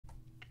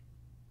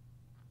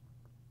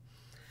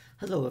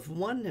Hello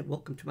everyone, and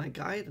welcome to my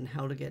guide on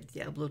how to get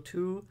Diablo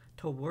 2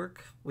 to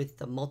work with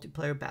the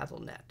multiplayer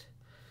Battlenet.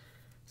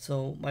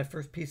 So my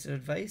first piece of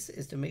advice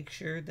is to make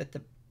sure that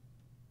the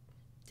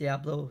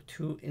Diablo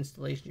 2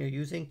 installation you're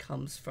using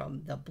comes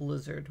from the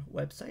Blizzard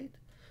website.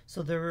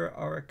 So there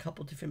are a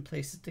couple different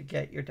places to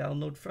get your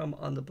download from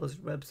on the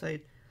Blizzard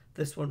website.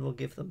 This one will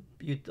give them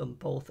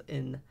both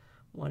in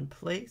one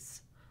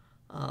place.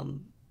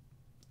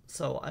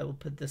 So I will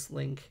put this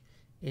link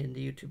in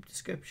the YouTube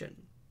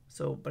description.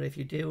 But if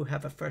you do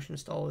have a fresh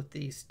install with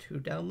these two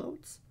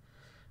downloads,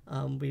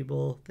 we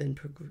will then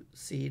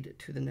proceed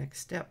to the next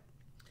step.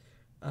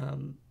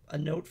 A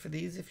note for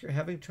these: if you're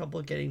having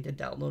trouble getting the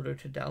downloader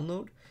to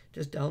download,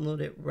 just download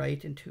it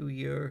right into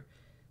your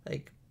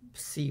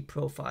C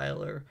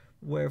profile or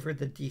wherever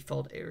the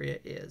default area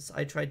is.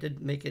 I tried to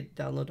make it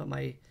download on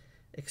my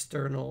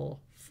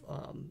external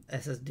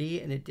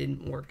SSD and it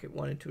didn't work. It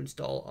wanted to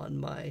install on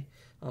my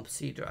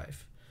C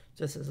drive.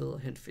 Just as a little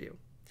hint for you.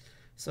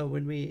 So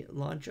when we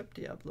launch up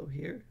Diablo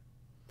here,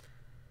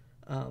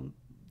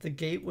 the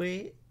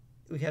gateway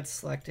we have to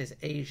select is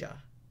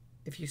Asia.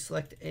 If you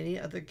select any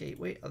other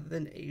gateway other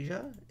than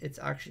Asia, it's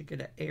actually going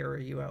to error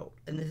you out.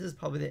 And this is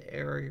probably the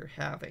error you're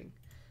having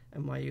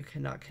and why you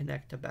cannot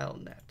connect to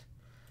Battlenet.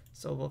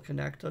 So we'll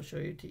connect, I'll show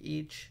you to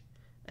each,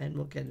 and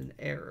we'll get an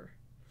error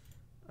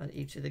on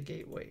each of the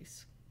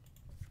gateways.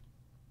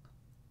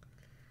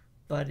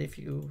 But if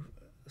you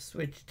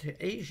switch to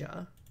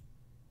Asia,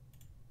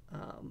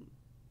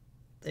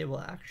 they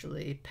will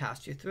actually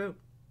pass you through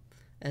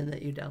and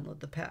let you download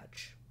the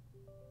patch.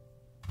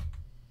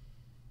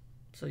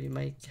 So you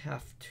might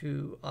have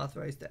to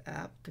authorize the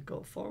app to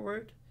go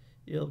forward.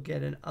 You'll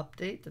get an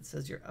update that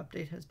says your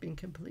update has been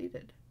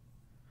completed.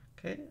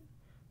 Okay,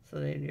 so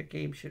then your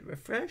game should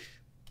refresh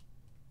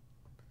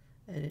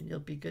and then you'll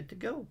be good to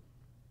go.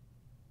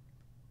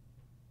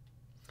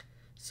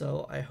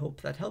 So I hope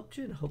that helped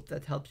you and hope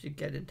that helps you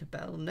get into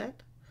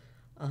Battlenet.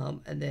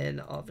 And then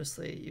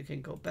obviously you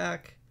can go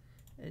back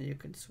and you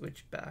can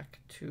switch back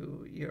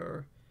to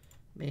your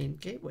main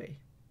gateway.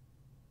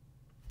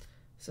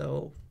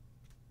 So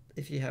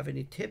if you have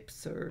any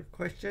tips or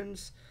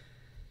questions,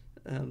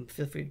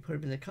 feel free to put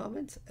them in the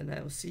comments, and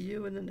I will see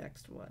you in the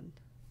next one.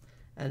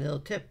 And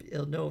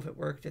it'll know if it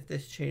worked if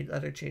this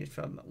letter changed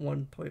from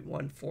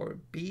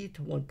 1.14b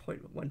to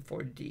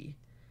 1.14d.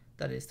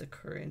 That is the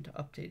current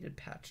updated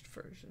patched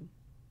version.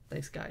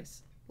 Thanks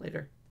guys. Later.